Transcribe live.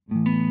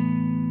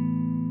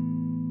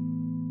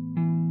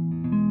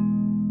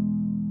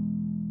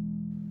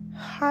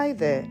Hi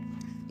there,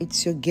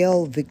 it's your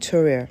girl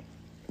Victoria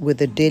with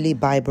the daily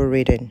Bible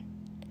reading.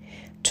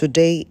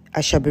 Today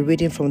I shall be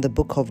reading from the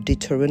book of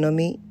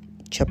Deuteronomy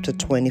chapter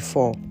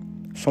 24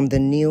 from the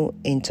New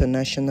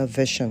International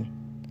Version.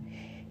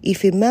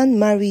 If a man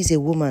marries a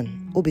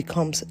woman who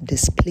becomes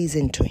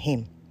displeasing to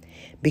him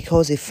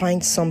because he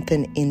finds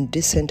something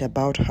indecent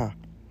about her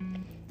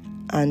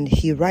and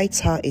he writes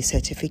her a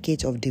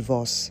certificate of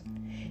divorce,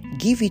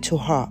 give it to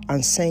her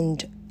and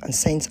sends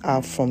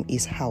her from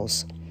his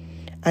house.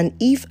 And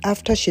if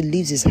after she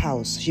leaves his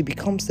house, she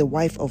becomes the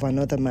wife of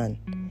another man,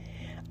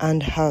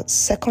 and her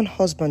second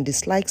husband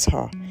dislikes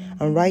her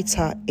and writes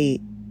her a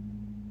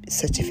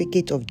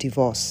certificate of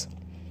divorce,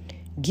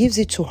 gives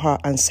it to her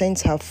and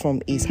sends her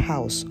from his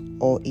house,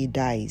 or he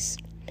dies,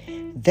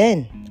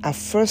 then her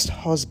first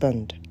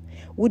husband,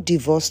 who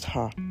divorced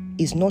her,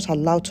 is not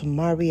allowed to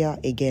marry her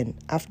again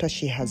after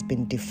she has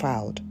been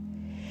defiled.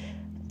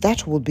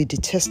 That will be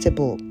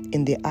detestable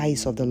in the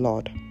eyes of the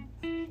Lord.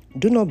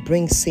 Do not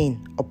bring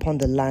sin upon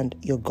the land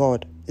your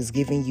God is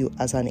giving you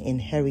as an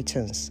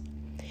inheritance.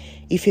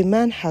 If a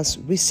man has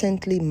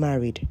recently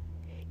married,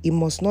 he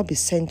must not be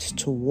sent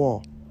to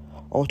war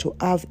or to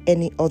have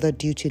any other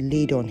duty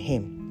laid on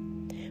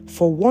him.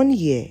 For 1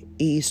 year,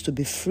 he is to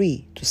be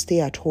free to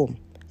stay at home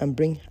and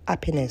bring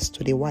happiness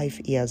to the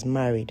wife he has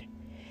married.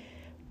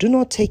 Do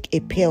not take a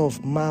pair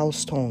of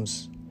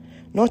milestones,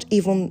 not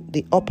even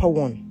the upper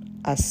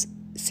one, as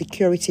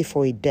security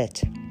for a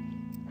debt,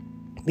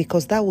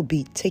 because that will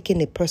be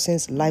taking a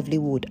person's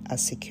livelihood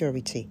as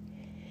security.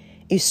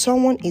 If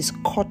someone is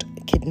caught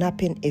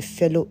kidnapping a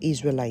fellow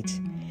Israelite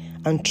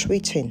and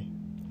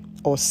treating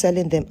or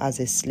selling them as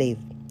a slave,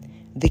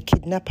 the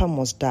kidnapper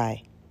must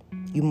die.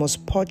 You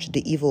must purge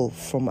the evil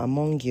from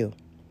among you.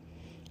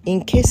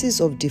 In cases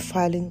of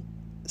defiling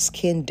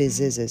skin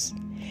diseases,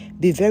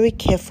 be very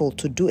careful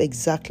to do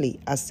exactly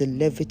as the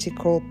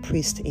Levitical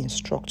priest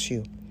instructs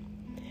you.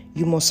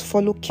 You must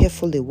follow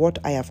carefully what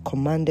I have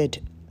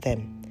commanded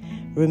them.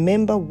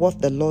 Remember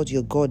what the Lord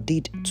your God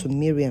did to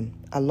Miriam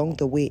along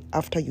the way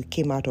after you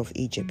came out of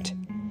Egypt.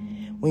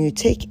 When you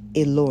take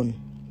a loan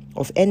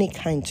of any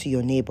kind to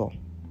your neighbor,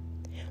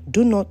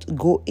 do not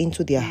go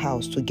into their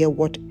house to get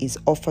what is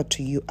offered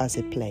to you as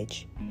a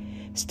pledge.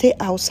 Stay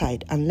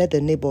outside and let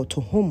the neighbor to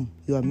whom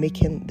you are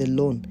making the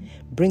loan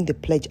bring the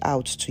pledge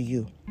out to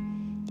you.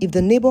 If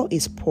the neighbor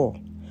is poor,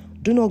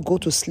 do not go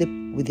to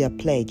sleep with their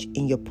pledge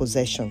in your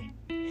possession.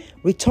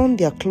 Return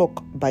their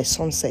cloak by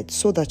sunset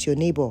so that your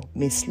neighbor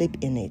may sleep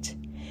in it.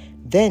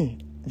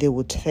 Then they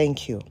would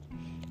thank you,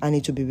 and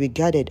it will be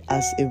regarded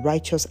as a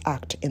righteous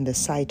act in the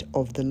sight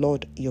of the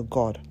Lord your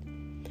God.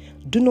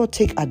 Do not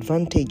take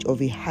advantage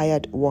of a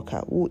hired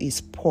worker who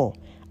is poor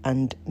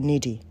and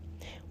needy,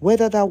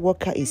 whether that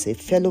worker is a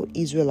fellow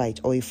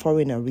Israelite or a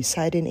foreigner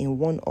residing in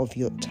one of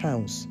your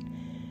towns.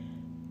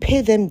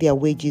 Pay them their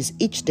wages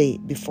each day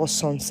before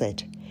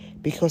sunset,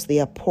 because they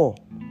are poor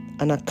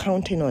and are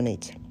counting on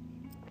it.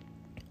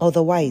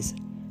 Otherwise,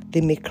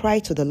 they may cry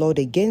to the Lord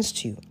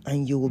against you,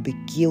 and you will be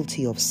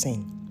guilty of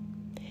sin.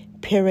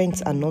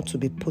 Parents are not to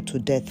be put to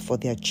death for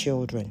their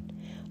children,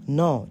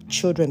 nor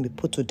children be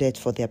put to death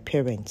for their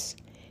parents.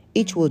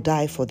 Each will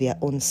die for their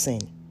own sin.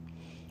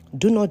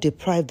 Do not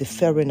deprive the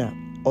foreigner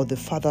or the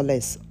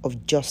fatherless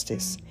of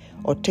justice,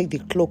 or take the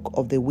cloak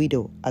of the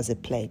widow as a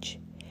pledge.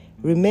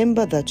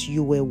 Remember that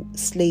you were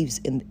slaves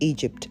in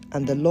Egypt,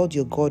 and the Lord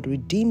your God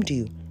redeemed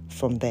you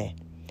from there.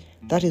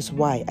 That is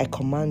why I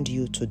command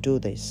you to do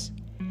this.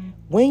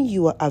 When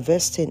you are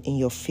harvesting in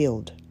your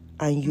field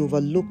and you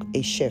overlook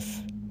a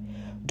sheaf,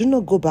 do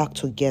not go back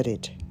to get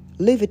it.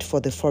 Leave it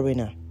for the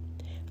foreigner,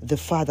 the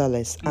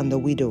fatherless, and the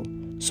widow,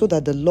 so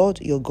that the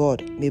Lord your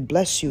God may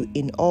bless you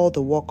in all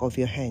the work of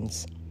your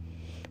hands.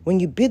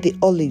 When you beat the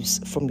olives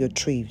from your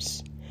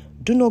trees,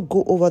 do not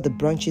go over the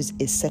branches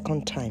a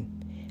second time.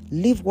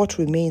 Leave what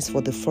remains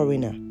for the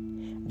foreigner,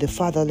 the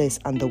fatherless,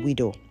 and the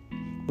widow.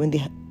 When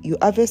you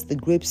harvest the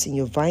grapes in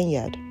your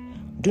vineyard,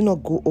 do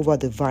not go over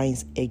the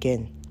vines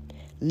again.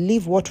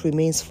 Leave what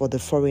remains for the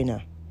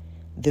foreigner,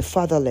 the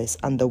fatherless,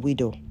 and the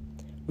widow.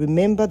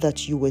 Remember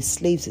that you were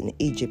slaves in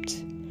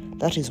Egypt.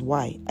 That is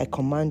why I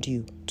command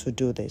you to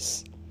do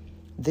this.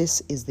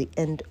 This is the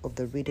end of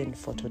the reading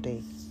for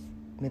today.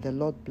 May the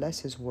Lord bless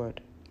his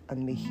word,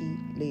 and may he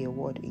lay a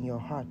word in your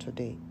heart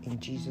today. In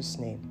Jesus'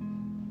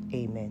 name,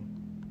 amen.